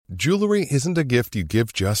Jewelry isn't a gift you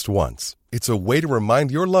give just once. It's a way to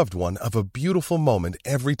remind your loved one of a beautiful moment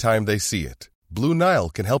every time they see it. Blue Nile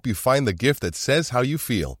can help you find the gift that says how you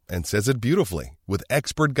feel and says it beautifully, with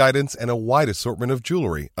expert guidance and a wide assortment of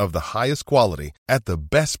jewelry of the highest quality at the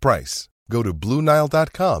best price. Go to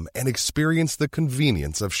BlueNile.com and experience the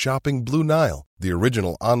convenience of shopping Blue Nile, the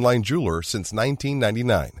original online jeweler since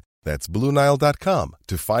 1999. That's BlueNile.com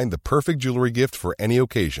to find the perfect jewelry gift for any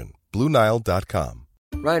occasion. BlueNile.com.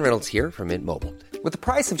 Ryan Reynolds here from Mint Mobile. With the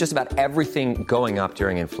price of just about everything going up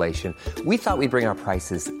during inflation, we thought we'd bring our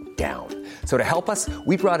prices down. So to help us,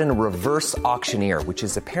 we brought in a reverse auctioneer, which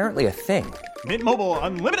is apparently a thing. Mint Mobile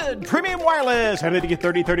Unlimited Premium Wireless. How to get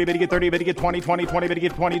 30, 30, bit to get 30, bit to get 20, 20, 20, bit to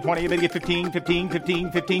get 20, 20, bit to get 15, 15,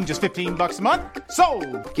 15, 15, just $15 a month?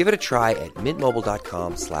 Sold! Give it a try at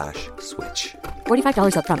mintmobile.com/switch.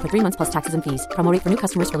 $45 up front for 3 months plus taxes and fees. Promo rate for new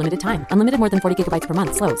customers for limited time. Unlimited more than 40 gigabytes per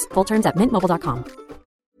month. Slows full terms at mintmobile.com.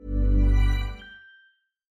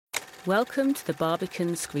 Welcome to the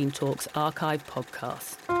Barbican Screen Talks Archive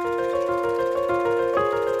podcast.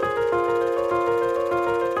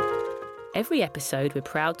 Every episode, we're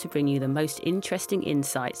proud to bring you the most interesting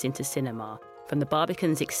insights into cinema from the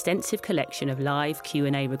Barbican's extensive collection of live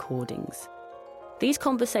Q&A recordings. These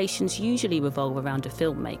conversations usually revolve around a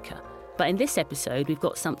filmmaker, but in this episode, we've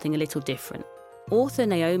got something a little different. Author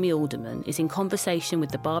Naomi Alderman is in conversation with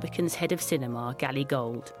the Barbican's head of cinema, Gally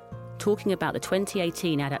Gold, talking about the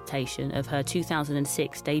 2018 adaptation of her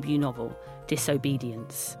 2006 debut novel,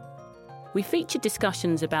 Disobedience. We featured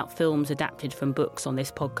discussions about films adapted from books on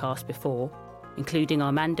this podcast before, including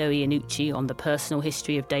Armando Iannucci on The Personal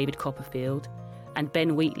History of David Copperfield and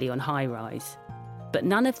Ben Wheatley on High Rise. But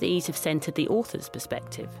none of these have centred the author's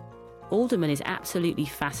perspective. Alderman is absolutely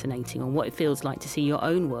fascinating on what it feels like to see your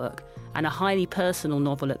own work, and a highly personal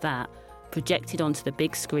novel at that, projected onto the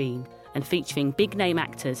big screen and featuring big-name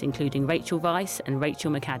actors including Rachel Weisz and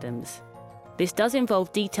Rachel McAdams. This does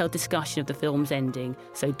involve detailed discussion of the film's ending,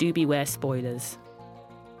 so do beware spoilers.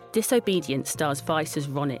 Disobedience stars Weisz as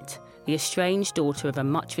Ronit, the estranged daughter of a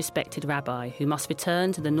much-respected rabbi who must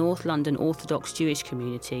return to the North London Orthodox Jewish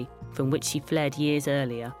community from which she fled years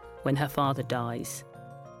earlier when her father dies.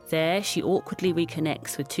 There, she awkwardly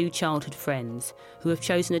reconnects with two childhood friends who have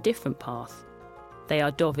chosen a different path. They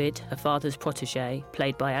are Dovid, her father's protégé,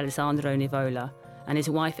 played by Alessandro Nivola, and his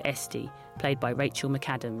wife Esti, played by Rachel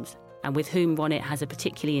McAdams, and with whom Ronit has a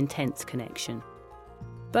particularly intense connection.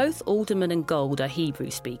 Both Alderman and Gold are Hebrew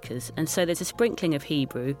speakers, and so there's a sprinkling of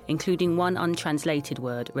Hebrew, including one untranslated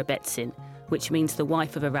word, Rebetzin, which means the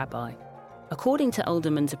wife of a rabbi. According to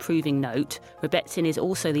Alderman's approving note, Rebetzin is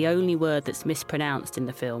also the only word that's mispronounced in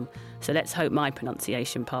the film, so let's hope my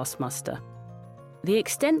pronunciation passed muster. The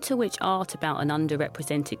extent to which art about an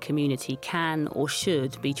underrepresented community can or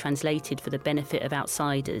should be translated for the benefit of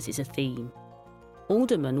outsiders is a theme.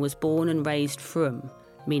 Alderman was born and raised frum,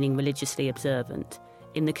 meaning religiously observant,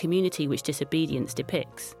 in the community which Disobedience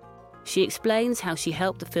depicts. She explains how she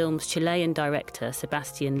helped the film's Chilean director,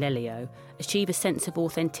 Sebastian Lelio, achieve a sense of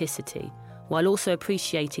authenticity, while also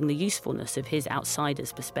appreciating the usefulness of his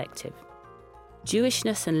outsider's perspective.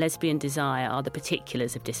 Jewishness and lesbian desire are the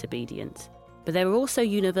particulars of Disobedience, but there are also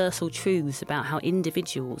universal truths about how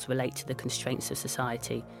individuals relate to the constraints of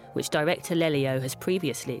society, which director Lelio has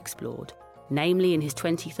previously explored, namely in his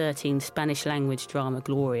 2013 Spanish-language drama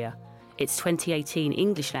Gloria, its 2018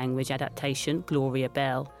 English-language adaptation Gloria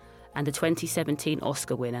Bell, and the 2017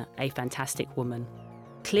 Oscar winner A Fantastic Woman.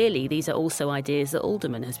 Clearly, these are also ideas that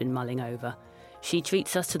Alderman has been mulling over. She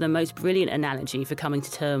treats us to the most brilliant analogy for coming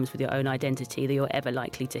to terms with your own identity that you're ever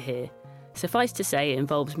likely to hear. Suffice to say, it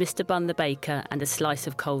involves Mr. Bun the Baker and a slice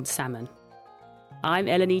of cold salmon. I'm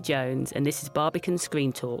Eleni Jones, and this is Barbican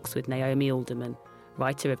Screen Talks with Naomi Alderman,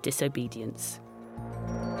 writer of Disobedience.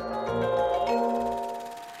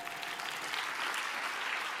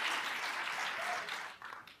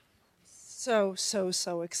 So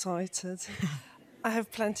excited. I have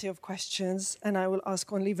plenty of questions, and I will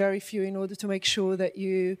ask only very few in order to make sure that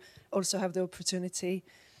you also have the opportunity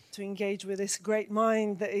to engage with this great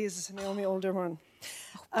mind that is Naomi Alderman.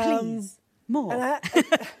 Please, more.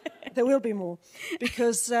 There will be more,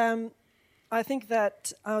 because I think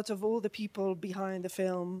that out of all the people behind the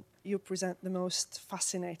film, you present the most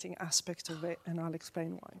fascinating aspect of it, and I'll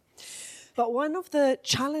explain why. But one of the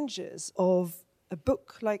challenges of a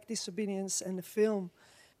book like Disobedience and a film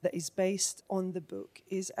that is based on the book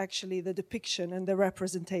is actually the depiction and the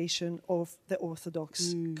representation of the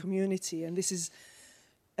Orthodox community. And this is,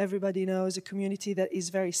 everybody knows, a community that is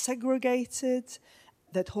very segregated,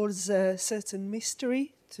 that holds a certain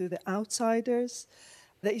mystery to the outsiders,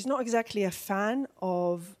 that is not exactly a fan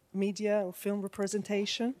of media or film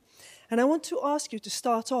representation. And I want to ask you to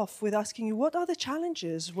start off with asking you, what are the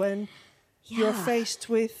challenges when you're faced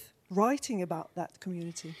with writing about that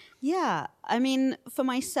community? Yeah, I mean, for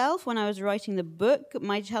myself, when I was writing the book,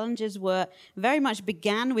 my challenges very much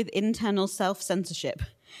began with internal self-censorship.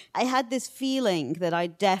 I had this feeling that I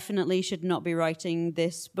definitely should not be writing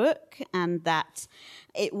this book, and that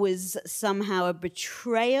it was somehow a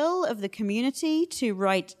betrayal of the community to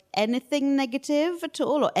write anything negative at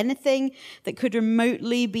all, or anything that could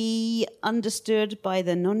remotely be understood by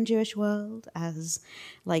the non-Jewish world as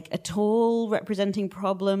like at all representing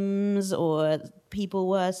problems or people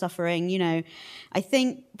were suffering. You know, I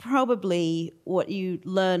think probably what you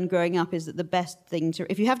learn growing up is that the best thing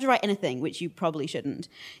to, if you have to write anything, which you probably shouldn't,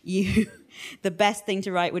 the best thing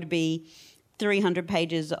to write would be 300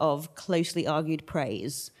 pages of closely argued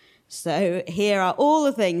praise. So here are all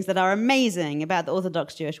the things that are amazing about the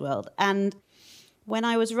Orthodox Jewish world. And when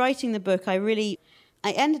I was writing the book, I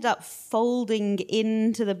ended up folding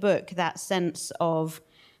into the book that sense of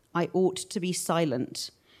I ought to be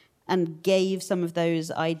silent, and gave some of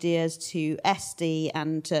those ideas to Esty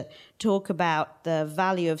and to talk about the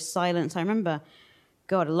value of silence. I remember,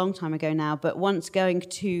 God, a long time ago now, but once going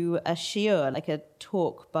to a shiur, like a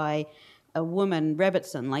talk by a woman,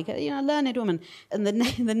 Rebbetzin, like a learned woman. And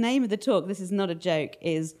the name of the talk, this is not a joke,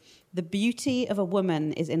 is "The Beauty of a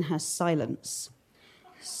Woman is in Her Silence."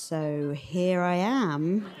 So here I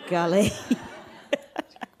am, Gully.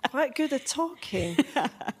 Quite good at talking.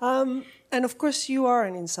 And of course, you are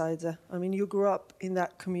an insider. I mean, you grew up in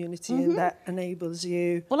that community, and that enables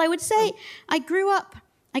you. Well, I would say I grew up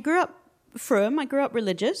frum. I grew up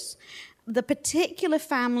religious. The particular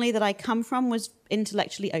family that I come from was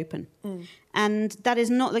intellectually open. And that is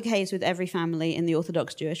not the case with every family in the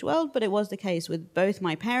Orthodox Jewish world, but it was the case with both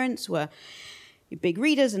my parents were big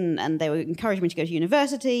readers, and they would encourage me to go to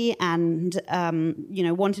university and,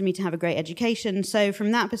 wanted me to have a great education. So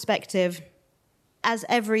from that perspective, as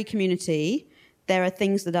every community, there are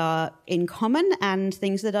things that are in common and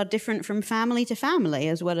things that are different from family to family,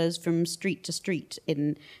 as well as from street to street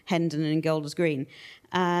in Hendon and in Golders Green.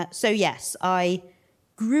 So yes, I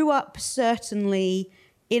grew up certainly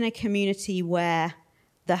in a community where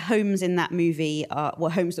the homes in that movie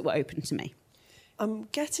were homes that were open to me. I'm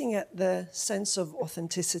getting at the sense of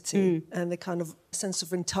authenticity and the kind of sense of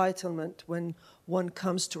entitlement when one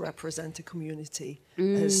comes to represent a community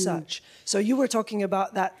as such. So you were talking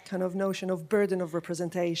about that kind of notion of burden of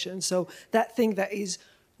representation. So that thing that is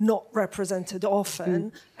not represented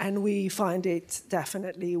often, and we find it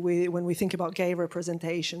definitely when we think about gay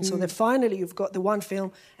representation. So that finally you've got the one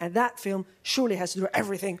film, and that film surely has to do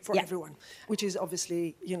everything for everyone, which is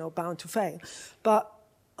obviously, bound to fail. But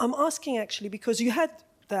I'm asking actually because you had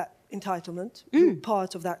that entitlement, you're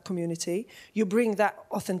part of that community, you bring that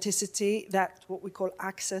authenticity, that what we call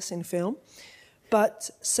access in film. But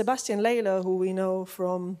Sebastian Leyla, who we know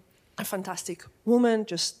from A Fantastic Woman,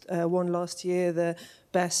 just won last year the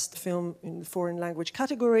best film in the foreign language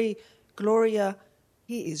category, Gloria,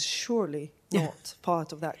 he is surely not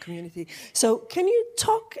part of that community. So can you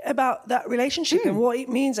talk about that relationship and what it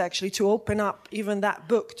means actually to open up even that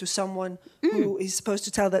book to someone who is supposed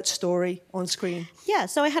to tell that story on screen? Yeah,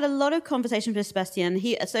 so I had a lot of conversations with Sebastian.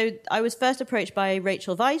 So I was first approached by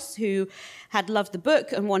Rachel Weisz, who had loved the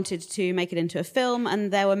book and wanted to make it into a film,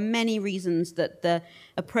 and there were many reasons that the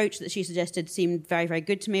approach that she suggested seemed very, very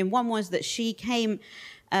good to me. And one was that she came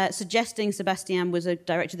suggesting Sebastian was a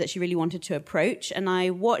director that she really wanted to approach. And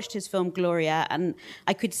I watched his film Gloria, and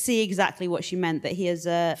I could see exactly what she meant, that he is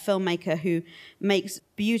a filmmaker who makes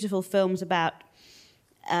beautiful films about,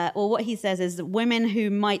 or what he says is that women who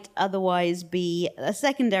might otherwise be a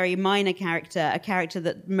secondary minor character, a character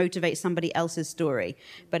that motivates somebody else's story.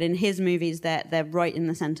 But in his movies, they're right in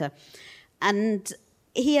the center. And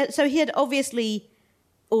he had obviously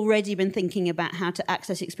already been thinking about how to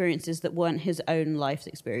access experiences that weren't his own life's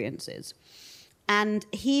experiences. And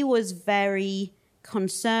he was very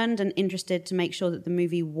concerned and interested to make sure that the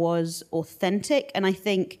movie was authentic. And I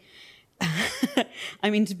think, I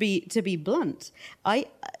mean, to be blunt, am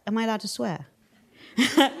I allowed to swear? You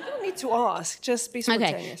don't need to ask, just be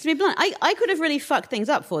spontaneous. Okay, to be blunt, I could have really fucked things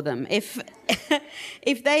up for them. If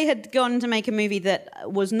they had gone to make a movie that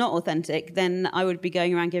was not authentic, then I would be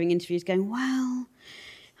going around giving interviews going, well,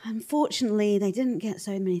 unfortunately, they didn't get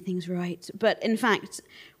so many things right. But in fact,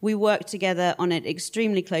 we worked together on it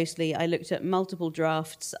extremely closely. I looked at multiple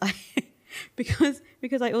drafts.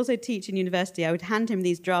 Because I also teach in university, I would hand him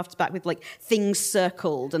these drafts back with like things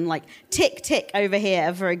circled and like tick, tick over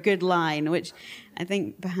here for a good line, which I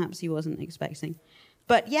think perhaps he wasn't expecting.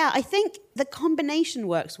 But yeah, I think the combination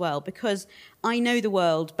works well because I know the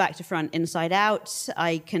world back to front, inside out.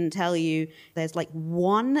 I can tell you there's like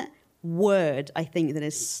one word I think that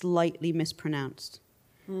is slightly mispronounced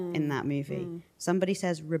in that movie. Somebody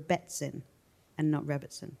says Rebetson and not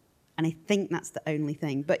Rebetson. And I think that's the only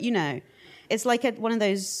thing. But, you know, it's like one of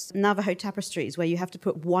those Navajo tapestries where you have to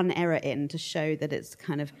put one error in to show that it's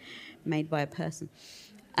kind of made by a person.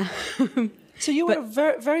 So you were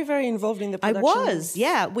very, very involved in the production? I was,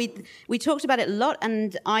 yeah. We talked about it a lot,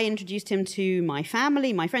 and I introduced him to my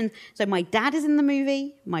family, my friends. So my dad is in the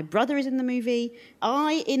movie, my brother is in the movie.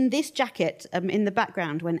 In this jacket, in the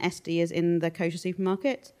background when Esty is in the kosher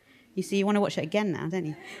supermarket. You see, you want to watch it again now, don't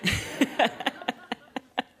you?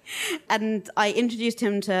 And I introduced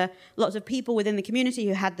him to lots of people within the community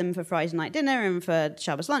who had them for Friday night dinner and for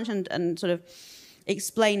Shabbos lunch, and sort of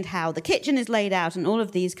explained how the kitchen is laid out and all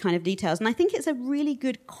of these kind of details. And I think it's a really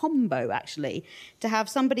good combo, actually, to have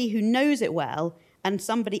somebody who knows it well and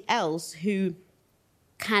somebody else who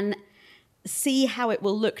can see how it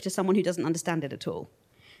will look to someone who doesn't understand it at all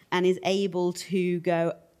and is able to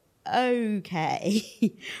go, okay,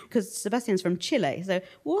 because Sebastian's from Chile. So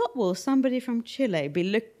what will somebody from Chile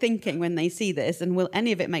be thinking when they see this, and will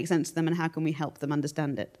any of it make sense to them, and how can we help them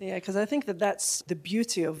understand it? Yeah, because I think that's the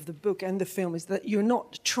beauty of the book and the film, is that you're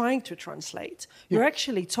not trying to translate. You're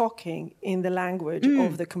actually talking in the language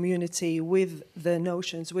of the community with the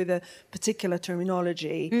notions, with a particular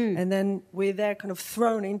terminology, and then we're there kind of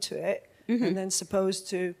thrown into it and then supposed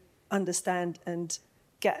to understand and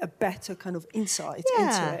get a better kind of insight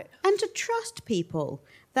into it. And to trust people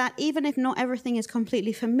that even if not everything is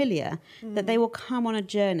completely familiar, that they will come on a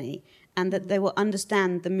journey and that they will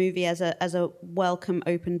understand the movie as a welcome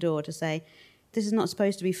open door to say, this is not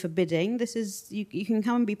supposed to be forbidding. This is, you can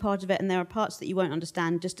come and be part of it, and there are parts that you won't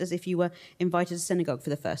understand, just as if you were invited to synagogue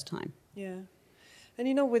for the first time. Yeah.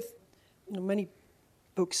 And many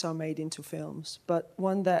books are made into films, but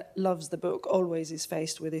one that loves the book always is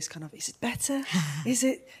faced with this kind of, is it better?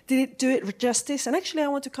 Did it do it justice? And actually I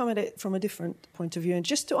want to come at it from a different point of view, and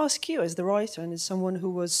just to ask you as the writer and as someone who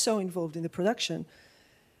was so involved in the production,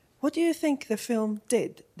 what do you think the film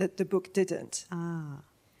did that the book didn't?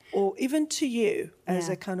 Or even to you as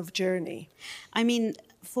a kind of journey? I mean,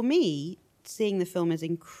 for me, seeing the film is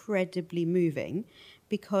incredibly moving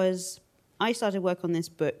because I started work on this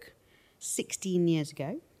book 16 years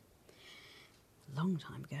ago, a long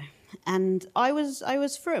time ago, and I was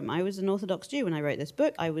frum. I was an Orthodox Jew when I wrote this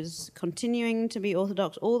book. I was continuing to be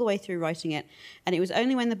Orthodox all the way through writing it, and it was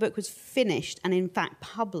only when the book was finished and in fact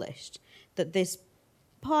published that this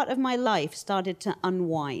part of my life started to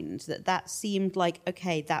unwind, that seemed like,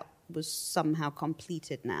 okay, that was somehow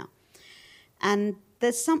completed now. And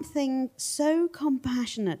there's something so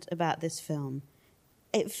compassionate about this film.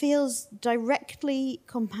 It feels directly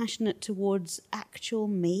compassionate towards actual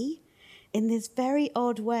me in this very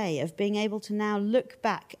odd way of being able to now look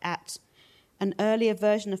back at an earlier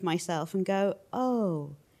version of myself and go,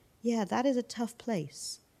 oh, yeah, that is a tough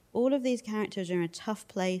place. All of these characters are in a tough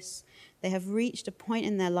place. They have reached a point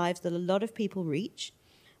in their lives that a lot of people reach,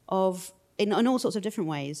 in all sorts of different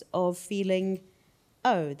ways, of feeling,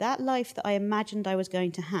 oh, that life that I imagined I was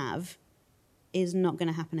going to have is not going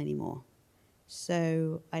to happen anymore.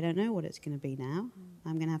 So I don't know what it's going to be now.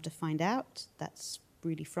 I'm going to have to find out. That's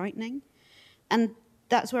really frightening. And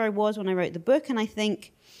that's where I was when I wrote the book. And I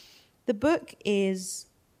think the book is,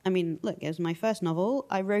 look, it was my first novel.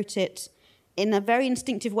 I wrote it in a very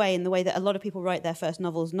instinctive way, in the way that a lot of people write their first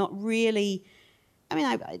novels, not really,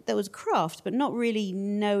 there was craft, but not really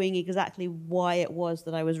knowing exactly why it was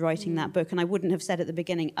that I was writing that book. And I wouldn't have said at the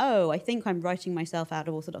beginning, oh, I think I'm writing myself out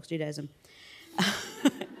of Orthodox Judaism.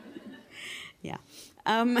 Yeah.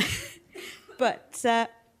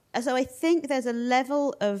 So I think there's a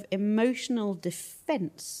level of emotional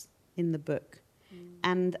defense in the book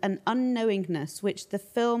and an unknowingness, which the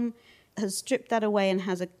film has stripped that away and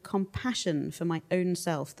has a compassion for my own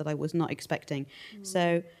self that I was not expecting.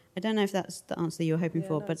 So I don't know if that's the answer you were hoping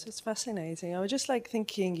for. But it's fascinating. I was just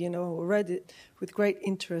thinking, read it with great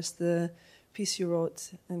interest, the piece you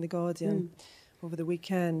wrote in The Guardian over the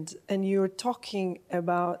weekend, and you were talking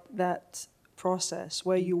about that process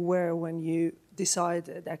where you were when you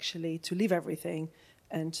decided actually to leave everything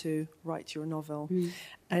and to write your novel.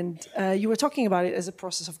 And you were talking about it as a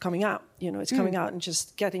process of coming out. It's coming out and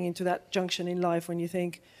just getting into that junction in life when you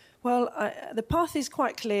think, well, the path is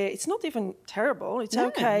quite clear. It's not even terrible. It's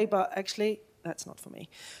okay, but actually that's not for me.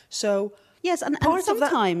 So yes, and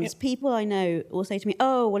sometimes people I know will say to me,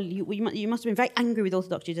 oh, well, you must have been very angry with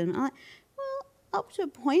Orthodox Judaism. I'm like, well, up to a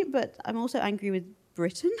point, but I'm also angry with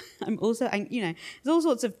Britain. I'm also, there's all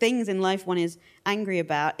sorts of things in life one is angry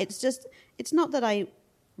about. It's not that I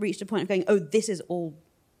reached a point of going, oh, this is all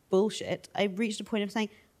bullshit. I reached a point of saying,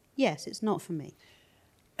 yes, it's not for me.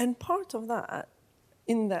 And part of that,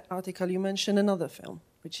 in that article, you mentioned another film,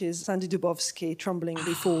 which is Sandy Dubovsky, Trembling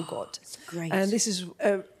Before God. It's great. And this is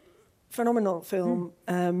a phenomenal film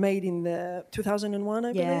made in the 2001,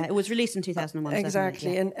 I believe. Yeah, it was released in 2001.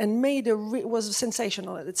 Exactly, yeah. and was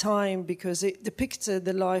sensational at the time because it depicted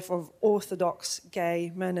the life of Orthodox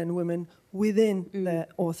gay men and women within the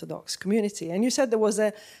Orthodox community. And you said there was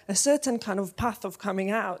a certain kind of path of coming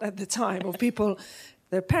out at the time of people,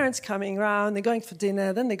 their parents coming around, they're going for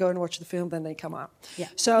dinner, then they go and watch the film, then they come out. Yeah.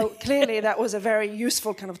 So clearly that was a very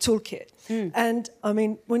useful kind of toolkit. And I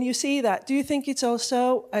mean, when you see that, do you think it's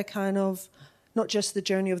also a kind of, not just the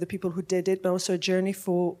journey of the people who did it, but also a journey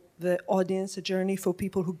for the audience, a journey for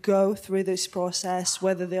people who go through this process,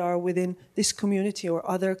 whether they are within this community or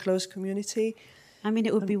other close community? I mean,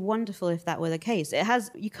 it would be wonderful if that were the case.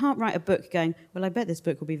 You can't write a book going, well, I bet this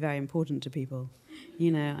book will be very important to people.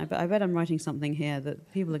 I bet I'm writing something here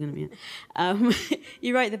that people are going to be...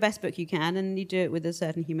 you write the best book you can, and you do it with a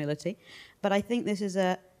certain humility. But I think this is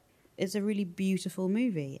it's a really beautiful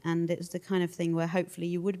movie, and it's the kind of thing where hopefully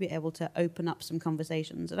you would be able to open up some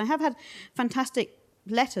conversations. And I have had fantastic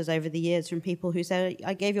letters over the years from people who say,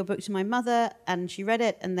 I gave your book to my mother, and she read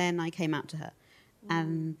it, and then I came out to her.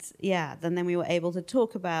 And then we were able to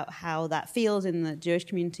talk about how that feels in the Jewish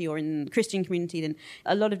community or in the Christian community. And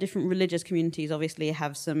a lot of different religious communities obviously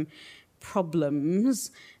have some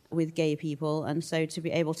problems with gay people. And so to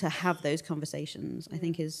be able to have those conversations, I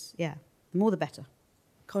think is, the more the better.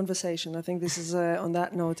 Conversation. I think this is, on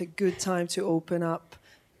that note, a good time to open up.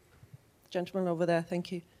 Gentleman over there,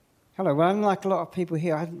 thank you. Hello. Well, unlike a lot of people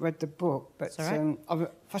here, I haven't read the book, but right. I'm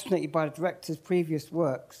fascinated by the director's previous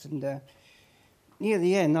works, and near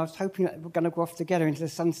the end, I was hoping that we're going to go off together into the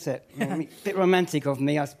sunset. A bit romantic of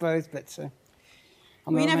me, I suppose, but you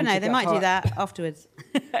never know. They might do that afterwards.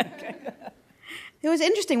 It was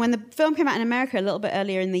interesting when the film came out in America a little bit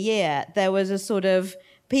earlier in the year. There was a sort of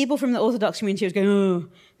people from the Orthodox community was going, "Oh,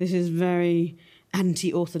 this is very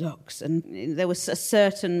anti-Orthodox," and there was a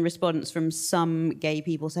certain response from some gay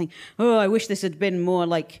people saying, "Oh, I wish this had been more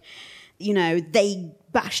like, they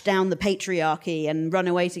bash down the patriarchy and run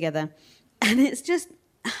away together." And it's just,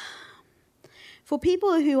 for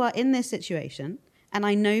people who are in this situation, and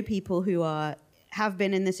I know people who have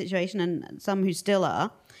been in this situation and some who still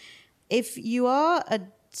are, if you are a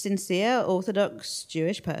sincere Orthodox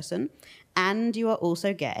Jewish person and you are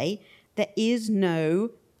also gay, there is no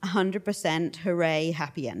 100% hooray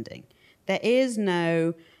happy ending. There is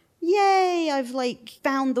no, yay, I've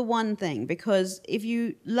found the one thing. Because if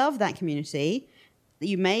you love that community,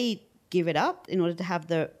 you may give it up in order to have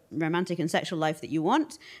the romantic and sexual life that you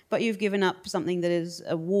want, but you've given up something that is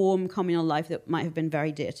a warm communal life that might have been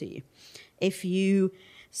very dear to you. If you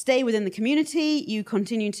stay within the community, you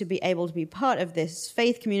continue to be able to be part of this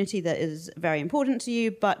faith community that is very important to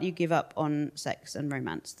you, but you give up on sex and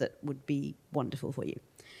romance that would be wonderful for you.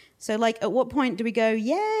 So, at what point do we go,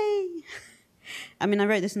 yay? I mean, I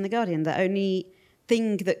wrote this in The Guardian, the only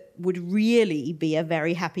thing that would really be a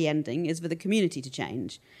very happy ending is for the community to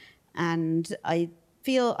change. And I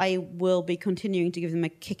feel I will be continuing to give them a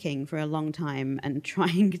kicking for a long time and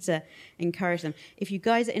trying to encourage them. If you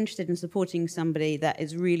guys are interested in supporting somebody that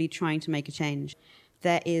is really trying to make a change,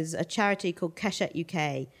 there is a charity called Keshet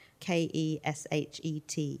UK, Keshet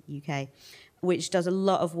UK, which does a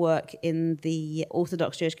lot of work in the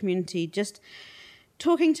Orthodox Jewish community, just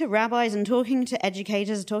talking to rabbis and talking to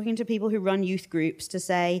educators, talking to people who run youth groups to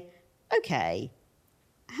say, okay,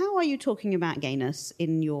 how are you talking about gayness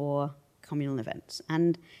in your communal events?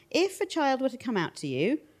 And if a child were to come out to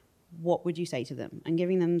you, what would you say to them? And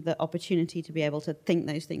giving them the opportunity to be able to think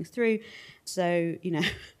those things through. So,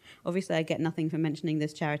 obviously I get nothing for mentioning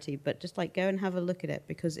this charity, but just go and have a look at it,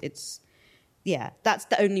 because it's, that's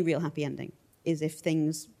the only real happy ending, is if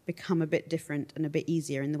things become a bit different and a bit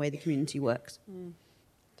easier in the way the community works.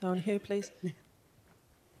 Down here, please.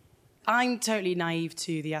 I'm totally naive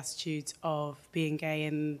to the attitudes of being gay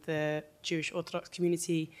in the Jewish Orthodox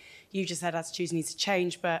community. You just said attitudes need to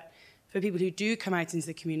change, but for people who do come out into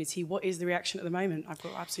the community, what is the reaction at the moment? I've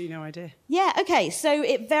got absolutely no idea. Yeah, okay, so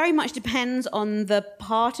it very much depends on the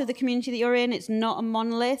part of the community that you're in. It's not a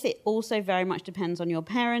monolith. It also very much depends on your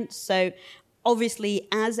parents. So obviously,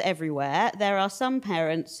 as everywhere, there are some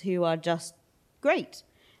parents who are just great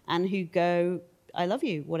and who go, I love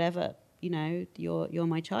you, whatever. You're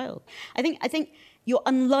my child. I think you're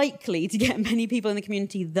unlikely to get many people in the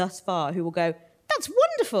community thus far who will go, that's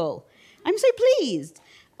wonderful, I'm so pleased.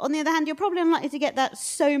 on the other hand, you're probably unlikely to get that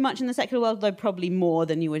so much in the secular world, though probably more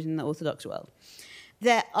than you would in the Orthodox world.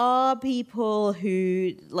 There are people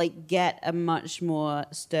who get a much more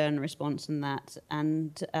stern response than that,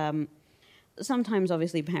 and sometimes,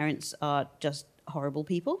 obviously, parents are just horrible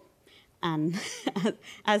people, and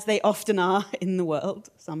as they often are in the world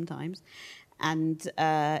sometimes. And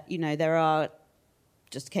there are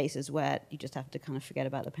just cases where you just have to kind of forget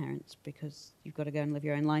about the parents because you've got to go and live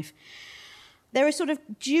your own life. There are sort of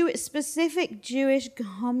specific Jewish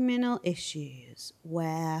communal issues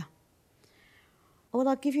where. Well,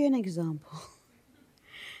 I'll give you an example.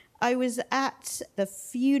 I was at the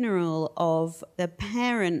funeral of the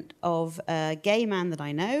parent of a gay man that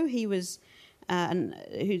I know. He was,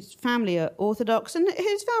 whose family are Orthodox, and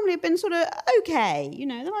his family had been sort of okay.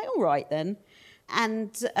 They're like, all right then.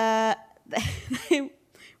 And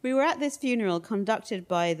we were at this funeral conducted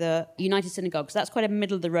by the United Synagogue. So that's quite a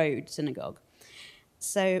middle-of-the-road synagogue.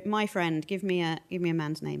 So my friend, give me a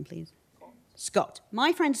man's name, please. Scott.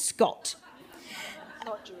 My friend Scott.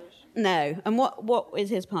 Not Jewish. No. And what is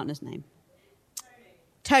his partner's name?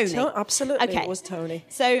 Tony. Absolutely, okay. It was Tony.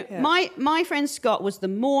 So my friend Scott was the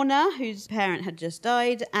mourner whose parent had just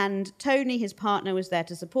died, and Tony, his partner, was there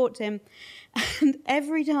to support him. And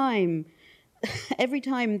every time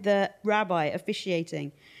the rabbi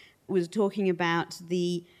officiating was talking about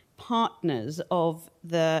the partners of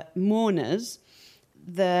the mourners,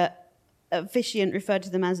 the officiant referred to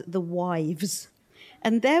them as the wives.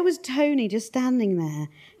 And there was Tony just standing there,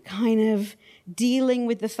 kind of dealing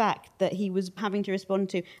with the fact that he was having to respond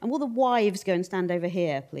to, and will the wives go and stand over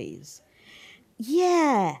here, please?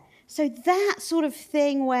 Yeah. So that sort of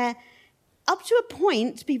thing where up to a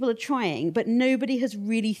point people are trying, but nobody has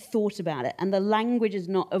really thought about it, and the language has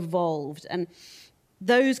not evolved. And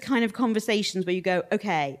those kind of conversations where you go,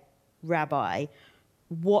 okay, Rabbi,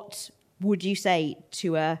 what would you say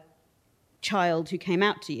to a child who came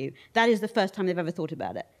out to you? That is the first time they've ever thought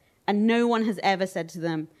about it. And no one has ever said to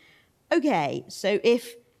them, okay, so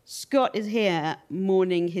if Scott is here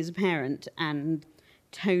mourning his parent and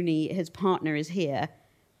Tony, his partner, is here,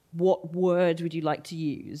 what word would you like to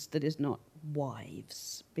use that is not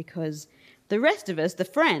wives? Because the rest of us, the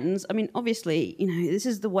friends, I mean, obviously, this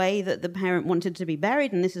is the way that the parent wanted to be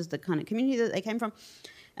buried, and this is the kind of community that they came from.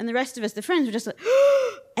 And the rest of us, the friends, were just like,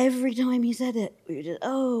 every time he said it, we were just,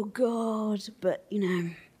 oh, God. But,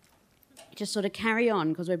 just sort of carry on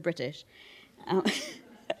because we're British.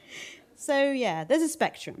 So, yeah, there's a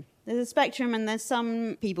spectrum. There's a spectrum, and there's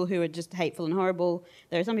some people who are just hateful and horrible.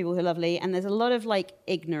 There are some people who are lovely, and there's a lot of,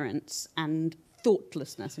 ignorance and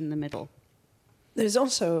thoughtlessness in the middle. There's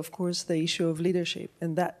also, of course, the issue of leadership,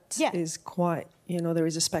 and that is quite, there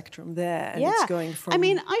is a spectrum there, and it's going from... I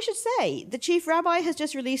mean, I should say, the chief rabbi has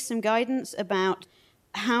just released some guidance about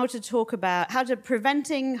how to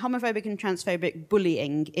preventing homophobic and transphobic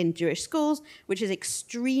bullying in Jewish schools, which is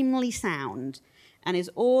extremely sound, and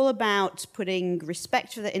is all about putting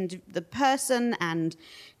respect for the person and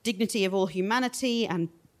dignity of all humanity and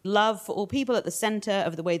love for all people at the center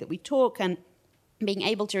of the way that we talk, and being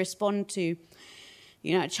able to respond to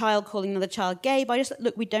a child calling another child gay by just,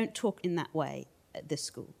 look, we don't talk in that way at this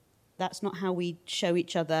school. That's not how we show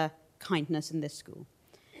each other kindness in this school.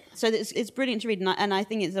 So it's brilliant to read, and I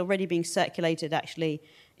think it's already being circulated, actually,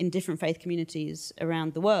 in different faith communities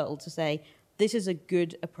around the world to say, this is a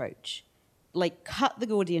good approach. Cut the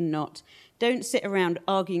Gordian knot. Don't sit around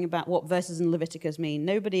arguing about what verses in Leviticus mean.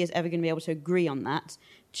 Nobody is ever going to be able to agree on that.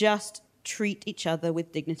 Just treat each other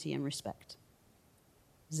with dignity and respect.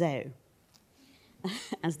 Zeo.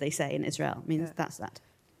 As they say in Israel, means that's that.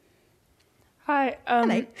 Hi.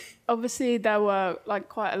 Hello. Obviously, there were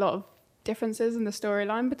quite a lot of differences in the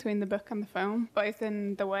storyline between the book and the film, both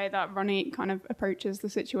in the way that Ronit kind of approaches the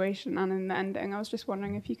situation and in the ending. I was just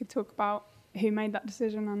wondering if you could talk about who made that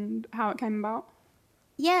decision and how it came about.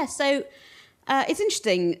 Yeah, so it's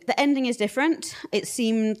interesting. The ending is different. It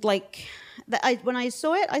seemed like when I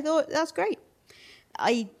saw it, I thought that's great.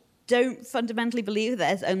 I don't fundamentally believe that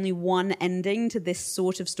there's only one ending to this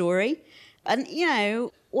sort of story. And,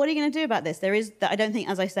 what are you going to do about this? I don't think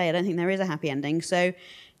there is a happy ending. So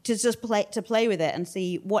to just play with it and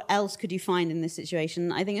see what else could you find in this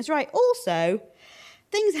situation, I think it's right. Also,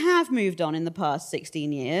 things have moved on in the past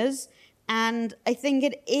 16 years. And I think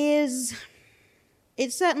it's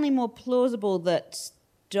certainly more plausible that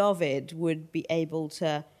David would be able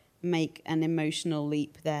to make an emotional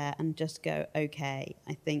leap there and just go, okay,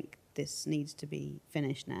 I think this needs to be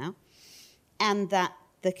finished now. And that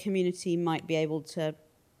the community might be able to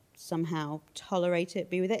somehow tolerate it,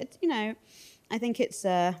 be with it. I think it's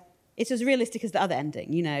as realistic as the other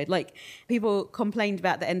ending, people complained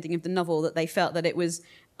about the ending of the novel, that they felt that it was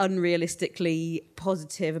unrealistically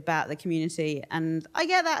positive about the community, and I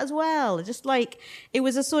get that as well. Just like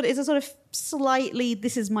it's a sort of slightly,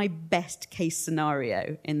 this is my best case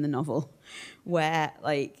scenario in the novel, where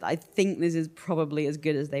like I think this is probably as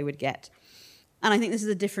good as they would get. And I think this is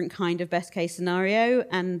a different kind of best case scenario,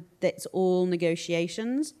 and it's all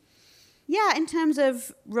negotiations. Yeah, in terms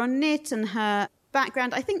of Ronit and her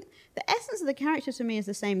background, I think the essence of the character to me is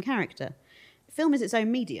the same character. Film is its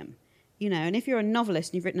own medium, you know, and if you're a novelist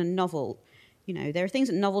and you've written a novel, you know, there are things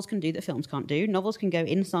that novels can do that films can't do. Novels can go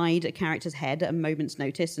inside a character's head at a moment's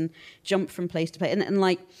notice and jump from place to place. And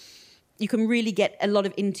like, you can really get a lot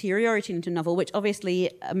of interiority into a novel, which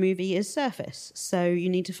obviously a movie is surface. So you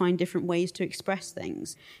need to find different ways to express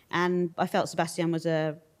things. And I felt Sebastian was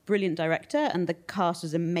a brilliant director and the cast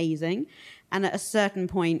was amazing. And at a certain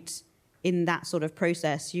point in that sort of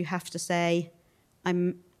process, you have to say,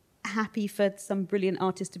 I'm happy for some brilliant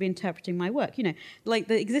artist to be interpreting my work. You know, like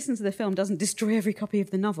the existence of the film doesn't destroy every copy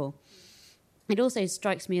of the novel. It also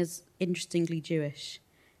strikes me as interestingly Jewish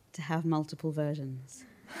to have multiple versions.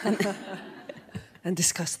 And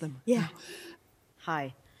discuss them. Yeah.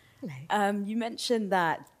 Hi. Hello. You mentioned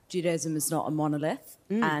that Judaism is not a monolith,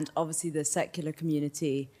 and obviously the secular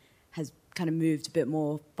community has kind of moved a bit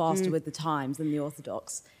more faster with the times than the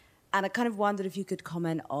Orthodox. And I kind of wondered if you could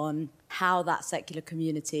comment on how that secular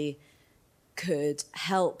community could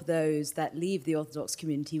help those that leave the Orthodox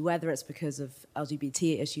community, whether it's because of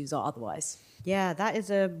LGBT issues or otherwise. Yeah, that is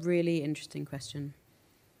a really interesting question.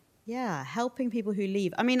 Yeah, helping people who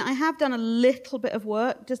leave. I mean, I have done a little bit of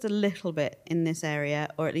work, just a little bit in this area,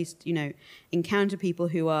 or at least, you know, encounter people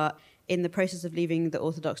who are in the process of leaving the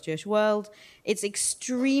Orthodox Jewish world. It's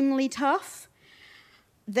extremely tough.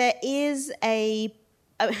 There is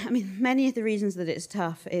many of the reasons that it's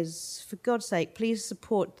tough is, for God's sake, please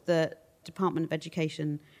support the Department of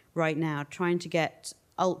Education right now, trying to get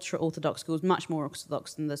ultra-Orthodox schools, much more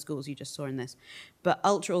Orthodox than the schools you just saw in this, but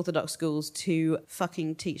ultra-Orthodox schools to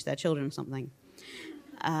fucking teach their children something.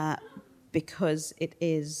 Because it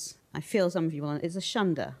is, I feel some of you will, it's a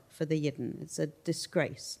shunda for the Yidden. It's a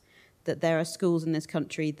disgrace that there are schools in this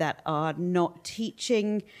country that are not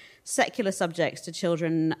teaching secular subjects to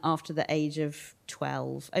children after the age of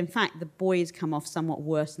 12. In fact, the boys come off somewhat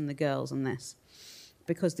worse than the girls on this,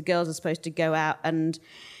 because the girls are supposed to go out and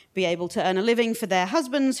be able to earn a living for their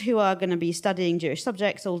husbands who are going to be studying Jewish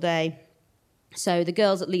subjects all day. So the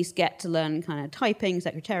girls at least get to learn kind of typing,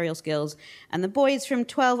 secretarial skills. And the boys from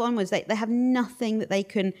 12 onwards, they have nothing that they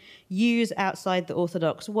can use outside the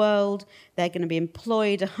Orthodox world. They're going to be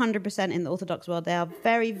employed 100% in the Orthodox world. They are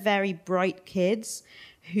very, very bright kids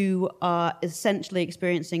who are essentially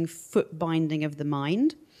experiencing foot binding of the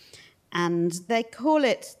mind. And they call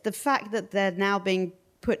it, the fact that they're now being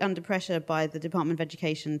put under pressure by the Department of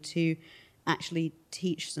Education to actually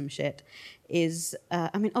teach some shit is,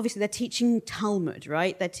 obviously they're teaching Talmud,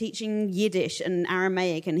 right? They're teaching Yiddish and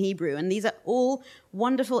Aramaic and Hebrew, and these are all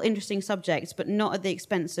wonderful, interesting subjects, but not at the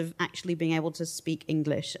expense of actually being able to speak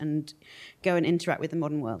English and go and interact with the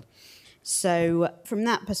modern world. So from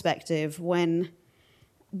that perspective, when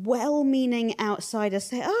well-meaning outsiders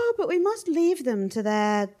say, oh, but we must leave them to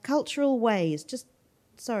their cultural ways,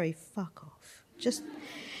 fuck off. Just,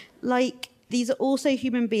 like, these are also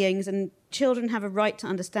human beings, and children have a right to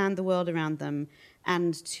understand the world around them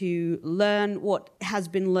and to learn what has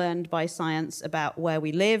been learned by science about where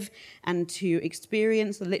we live and to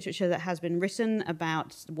experience the literature that has been written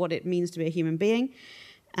about what it means to be a human being.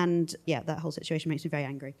 And, yeah, that whole situation makes me very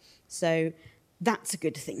angry. So that's a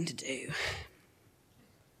good thing to do.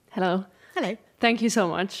 Hello. Hello. Thank you so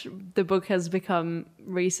much. The book has become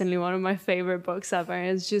recently one of my favorite books ever.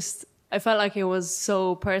 It's just, I felt like it was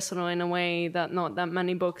so personal in a way that not that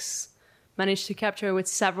many books managed to capture, with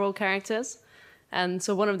several characters. And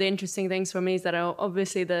so one of the interesting things for me is that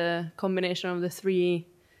obviously the combination of the three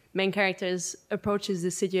main characters approaches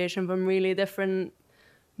the situation from really different,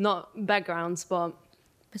 not backgrounds, but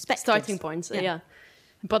starting points. Yeah.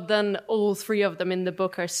 But then all three of them in the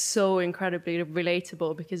book are so incredibly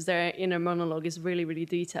relatable because their inner monologue is really, really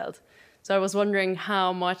detailed. So I was wondering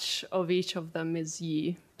how much of each of them is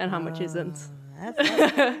you and how much isn't.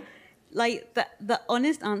 Like, the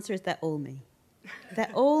honest answer is they're all me.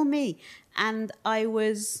 They're all me. And I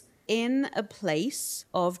was in a place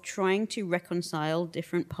of trying to reconcile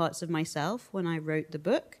different parts of myself when I wrote the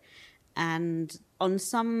book. And on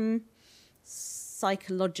some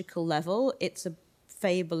psychological level, it's a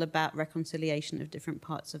fable about reconciliation of different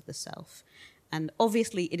parts of the self. And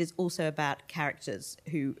obviously it is also about characters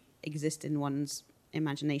who exist in one's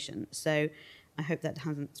imagination. So I hope that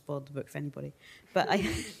hasn't spoiled the book for anybody. But I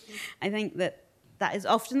think that that is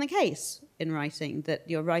often the case in writing, that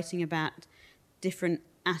you're writing about different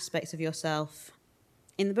aspects of yourself.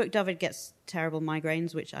 In the book, David gets terrible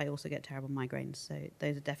migraines, which I also get terrible migraines, so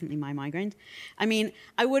those are definitely my migraines. I mean,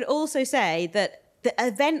 I would also say that the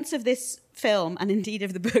events of this film, and indeed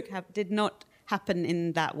of the book, did not happen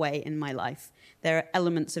in that way in my life. There are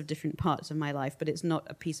elements of different parts of my life, but it's not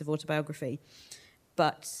a piece of autobiography.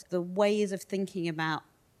 But the ways of thinking about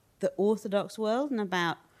the orthodox world and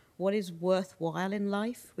about what is worthwhile in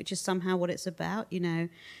life, which is somehow what it's about, you know,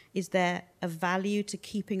 is there a value to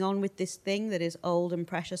keeping on with this thing that is old and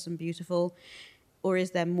precious and beautiful, or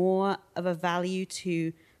is there more of a value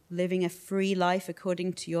to living a free life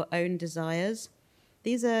according to your own desires?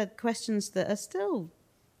 These are questions that are still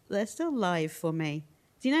live for me.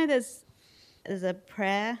 Do you know there's a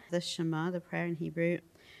prayer, the Shema, the prayer in Hebrew,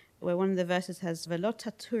 where one of the verses has "Velo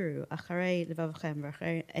taturu acharei levavchem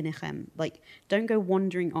v'acharei einechem," like don't go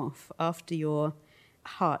wandering off after your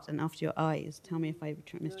heart and after your eyes. Tell me if I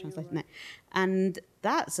mistranslated that. And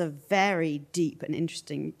that's a very deep and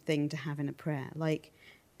interesting thing to have in a prayer. Like,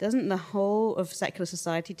 doesn't the whole of secular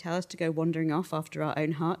society tell us to go wandering off after our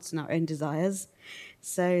own hearts and our own desires?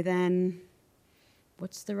 So then,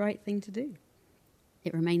 what's the right thing to do?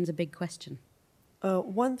 It remains a big question.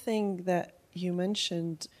 One thing that you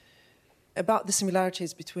mentioned about the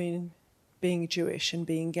similarities between being Jewish and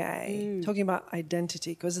being gay, talking about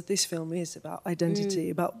identity, because this film is about identity,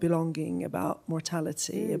 about belonging, about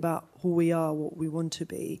mortality, about who we are, what we want to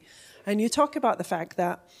be. And you talk about the fact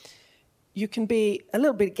that you can be a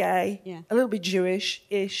little bit gay, a little bit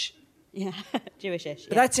Jewish-ish. Yeah, Jewish-ish.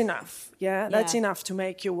 But that's enough, That's enough to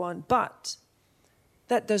make you one. But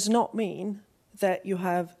that does not mean that you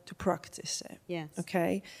have to practice it. Yes.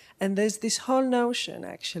 Okay? And there's this whole notion,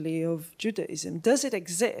 actually, of Judaism. Does it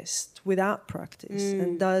exist without practice?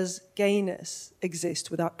 And does gayness exist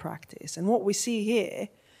without practice? And what we see here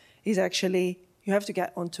is actually you have to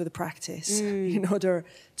get onto the practice in order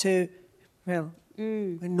to, well,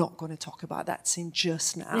 we're not going to talk about that scene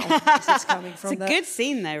just now. Because it's coming from it's a good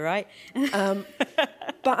scene, though, right?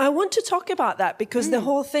 But I want to talk about that because the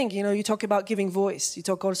whole thing, you know, you talk about giving voice. You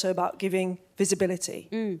talk also about giving visibility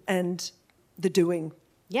and the doing.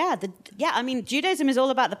 Yeah, I mean, Judaism is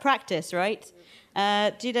all about the practice, right?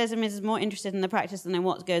 Judaism is more interested in the practice than in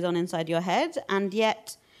what goes on inside your head. And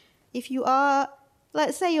yet, if you are,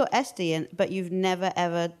 let's say you're Esty, but you've never,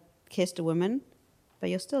 ever kissed a woman,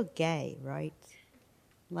 but you're still gay, right?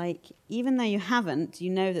 Like, even though you haven't, you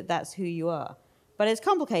know that that's who you are. But it's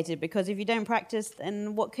complicated because if you don't practice,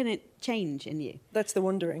 then what can it change in you? That's the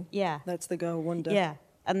wondering. Yeah. That's the go wonder. Yeah.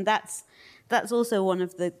 And that's also one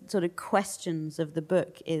of the sort of questions of the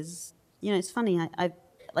book is, you know, it's funny, I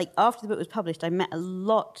like after the book was published, I met a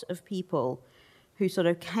lot of people who sort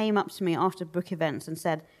of came up to me after book events and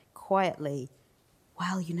said quietly,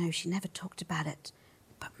 well, you know, she never talked about it,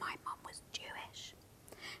 but my mum was Jewish.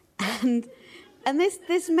 And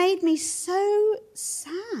this made me so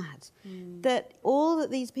sad that all that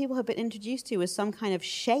these people have been introduced to was some kind of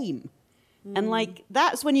shame. And like,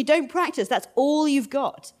 that's when you don't practice, that's all you've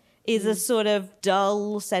got is a sort of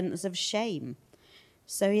dull sense of shame.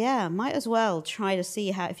 So yeah, might as well try to see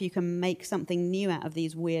if you can make something new out of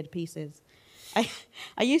these weird pieces.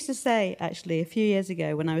 I used to say, actually, a few years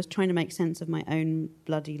ago when I was trying to make sense of my own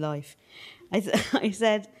bloody life, I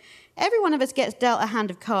said, every one of us gets dealt a hand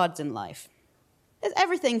of cards in life. There's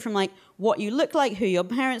everything from like what you look like, who your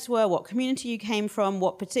parents were, what community you came from,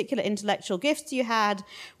 what particular intellectual gifts you had,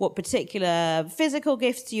 what particular physical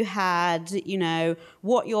gifts you had, you know,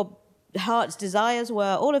 what your heart's desires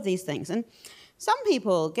were, all of these things. And some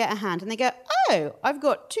people get a hand and they go, oh, I've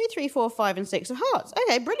got 2, 3, 4, 5, and 6 of hearts.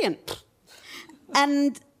 Okay, brilliant.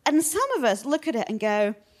 And some of us look at it and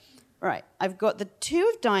go, right, I've got the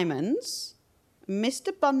 2 of diamonds,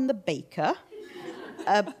 Mr. Bun the baker,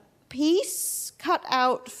 a piece cut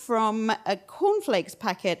out from a cornflakes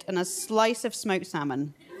packet and a slice of smoked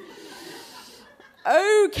salmon.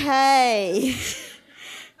 Okay.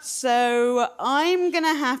 So I'm going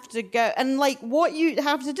to have to go. And like what you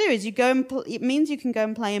have to do is you go and it means you can go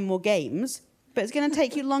and play in more games, but it's going to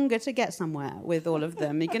take you longer to get somewhere with all of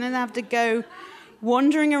them. You're going to have to go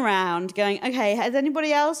wandering around going, okay, has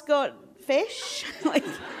anybody else got fish? Like...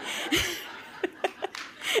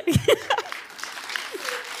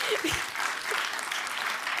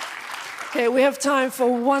 Okay, we have time for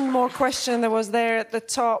one more question that was there at the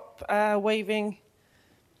top, waving.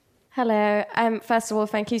 Hello. First of all,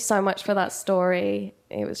 thank you so much for that story.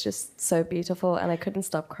 It was just so beautiful, and I couldn't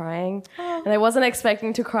stop crying. Oh. And I wasn't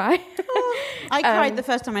expecting to cry. Oh. I cried the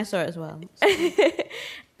first time I saw it as well. So.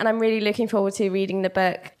 And I'm really looking forward to reading the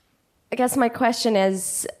book. I guess my question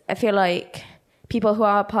is, I feel like people who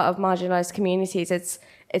are part of marginalized communities, it's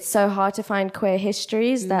so hard to find queer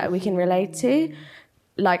histories that we can relate to.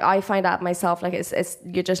 Like, I find out myself, like, it's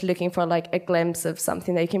you're just looking for, like, a glimpse of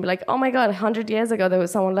something that you can be like, oh my God, 100 years ago there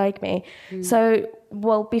was someone like me. So,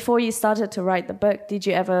 well, before you started to write the book, did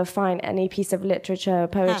you ever find any piece of literature,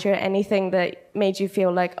 poetry, or anything that made you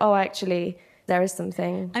feel like, oh, actually, there is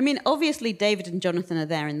something? I mean, obviously, David and Jonathan are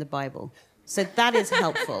there in the Bible, so that is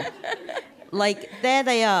helpful. Like, there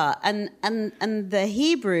they are. And the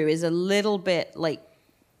Hebrew is a little bit, like,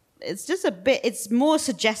 it's more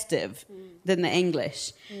suggestive than the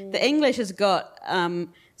English. The English has got,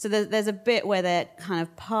 so there's a bit where they're kind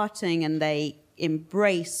of parting and they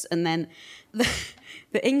embrace, and then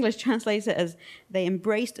the English translates it as they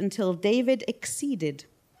embraced until David exceeded.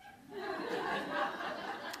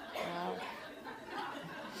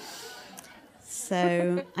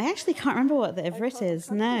 So I actually can't remember what the Ivrit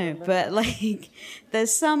is, no, but like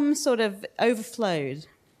there's some sort of overflowed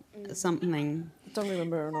something. I don't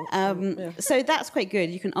remember or not. So that's quite good.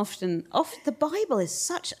 You can the Bible is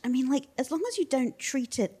such, I mean, like, as long as you don't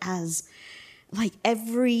treat it as like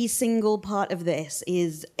every single part of this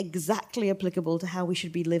is exactly applicable to how we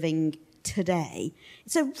should be living today.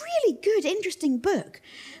 It's a really good, interesting book.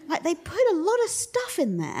 Like, they put a lot of stuff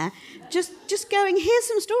in there, just going, here's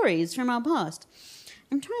some stories from our past.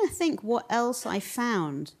 I'm trying to think what else I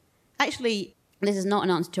found. Actually, this is not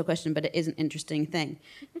an answer to your question, but it is an interesting thing.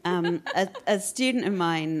 A student of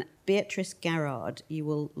mine, Beatrice Garrard, you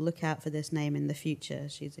will look out for this name in the future.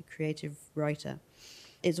 She's a creative writer,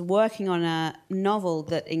 is working on a novel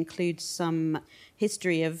that includes some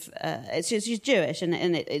history of... she's Jewish, and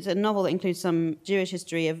it's a novel that includes some Jewish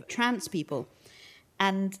history of trans people.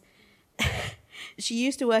 And she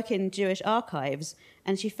used to work in Jewish archives,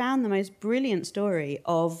 and she found the most brilliant story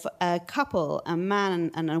of a couple, a man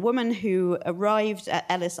and a woman, who arrived at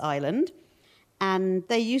Ellis Island, and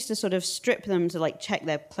they used to sort of strip them to, like, check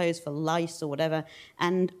their clothes for lice or whatever.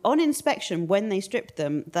 And on inspection, when they stripped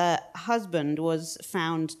them, the husband was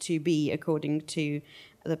found to be, according to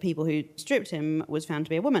the people who stripped him, was found to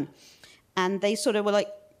be a woman. And they sort of were like,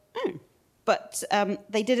 oh. But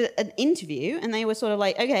they did an interview, and they were sort of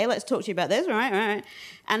like, okay, let's talk to you about this, all right.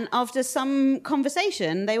 And after some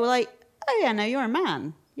conversation, they were like, oh, yeah, no, you're a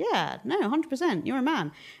man. Yeah, no, 100%, you're a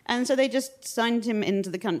man. And so they just signed him into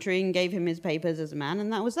the country and gave him his papers as a man,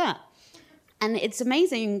 and that was that. And it's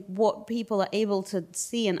amazing what people are able to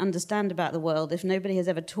see and understand about the world if nobody has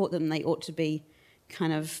ever taught them they ought to be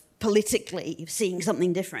kind of politically seeing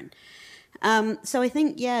something different. So I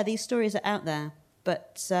think, yeah, these stories are out there,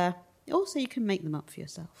 but... also, you can make them up for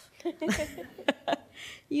yourself.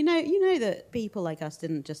 You know that people like us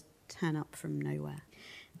didn't just turn up from nowhere.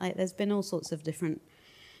 Like, there's been all sorts of different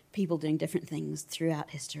people doing different things throughout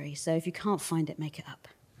history. So if you can't find it, make it up.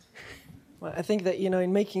 Well, I think that,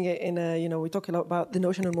 in making it we talk a lot about the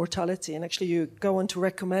notion of mortality, and actually you go on to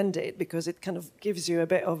recommend it because it kind of gives you a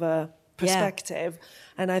bit of a perspective. Yeah.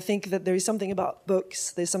 And I think that there is something about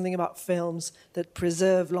books, there's something about films that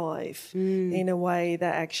preserve life in a way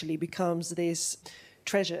that actually becomes these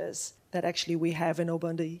treasures that actually we have and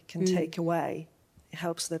nobody can take away. It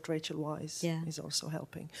helps that Rachel Weisz is also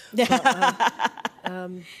helping. But,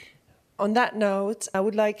 on that note, I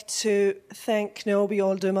would like to thank Niobe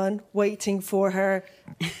Alderman, waiting for her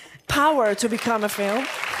power to become a film.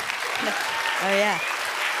 Oh, yeah.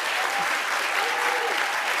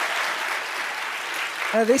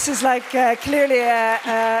 This is like clearly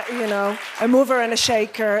a mover and a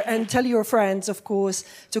shaker. And tell your friends, of course,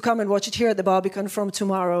 to come and watch it here at the Barbican from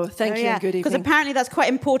tomorrow. Thank you and good evening. Because apparently that's quite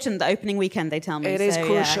important, the opening weekend, they tell me. It is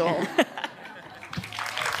crucial. Yeah.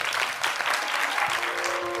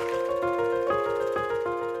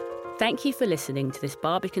 Thank you for listening to this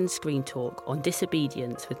Barbican Screen Talk on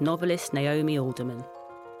disobedience with novelist Niobe Alderman.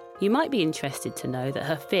 You might be interested to know that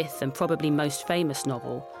her fifth and probably most famous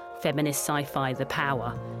novel, feminist sci-fi The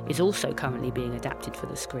Power, is also currently being adapted for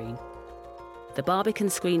the screen. The Barbican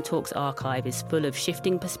Screen Talks archive is full of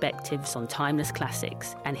shifting perspectives on timeless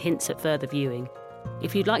classics and hints at further viewing.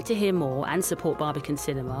 If you'd like to hear more and support Barbican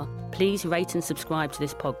Cinema, please rate and subscribe to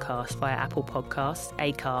this podcast via Apple Podcasts,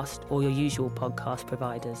 Acast, or your usual podcast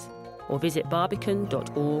providers, or visit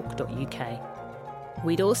barbican.org.uk.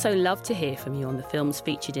 We'd also love to hear from you on the films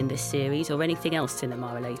featured in this series or anything else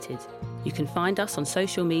cinema related. You can find us on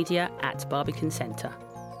social media at Barbican Centre.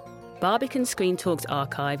 Barbican Screen Talks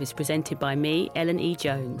archive is presented by me, Ellen E.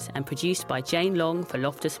 Jones, and produced by Jane Long for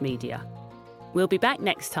Loftus Media. We'll be back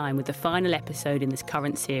next time with the final episode in this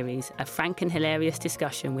current series, a frank and hilarious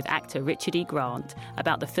discussion with actor Richard E. Grant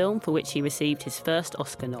about the film for which he received his first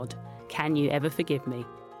Oscar nod, Can You Ever Forgive Me?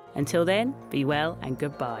 Until then, be well and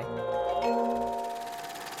goodbye.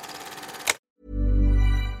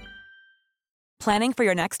 Planning for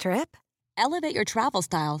your next trip? Elevate your travel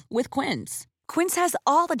style with Quince. Quince has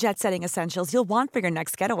all the jet-setting essentials you'll want for your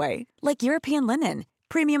next getaway, like European linen,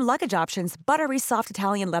 premium luggage options, buttery soft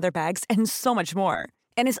Italian leather bags, and so much more.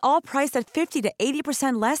 And is all priced at 50 to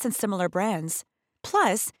 80% less than similar brands.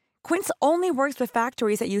 Plus, Quince only works with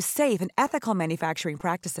factories that use safe and ethical manufacturing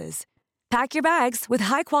practices. Pack your bags with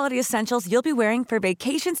high-quality essentials you'll be wearing for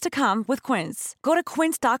vacations to come with Quince. Go to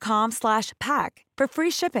quince.com/pack for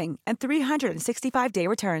free shipping and 365-day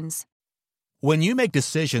returns. When you make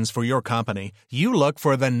decisions for your company, you look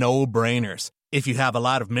for the no-brainers. If you have a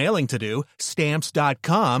lot of mailing to do,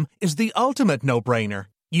 Stamps.com is the ultimate no-brainer.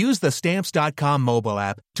 Use the Stamps.com mobile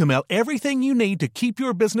app to mail everything you need to keep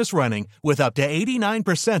your business running with up to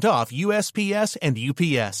 89% off USPS and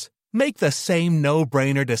UPS. Make the same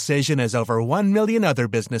no-brainer decision as over 1 million other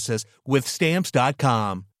businesses with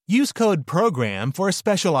Stamps.com. Use code PROGRAM for a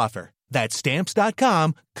special offer. That's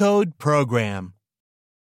Stamps.com, code PROGRAM.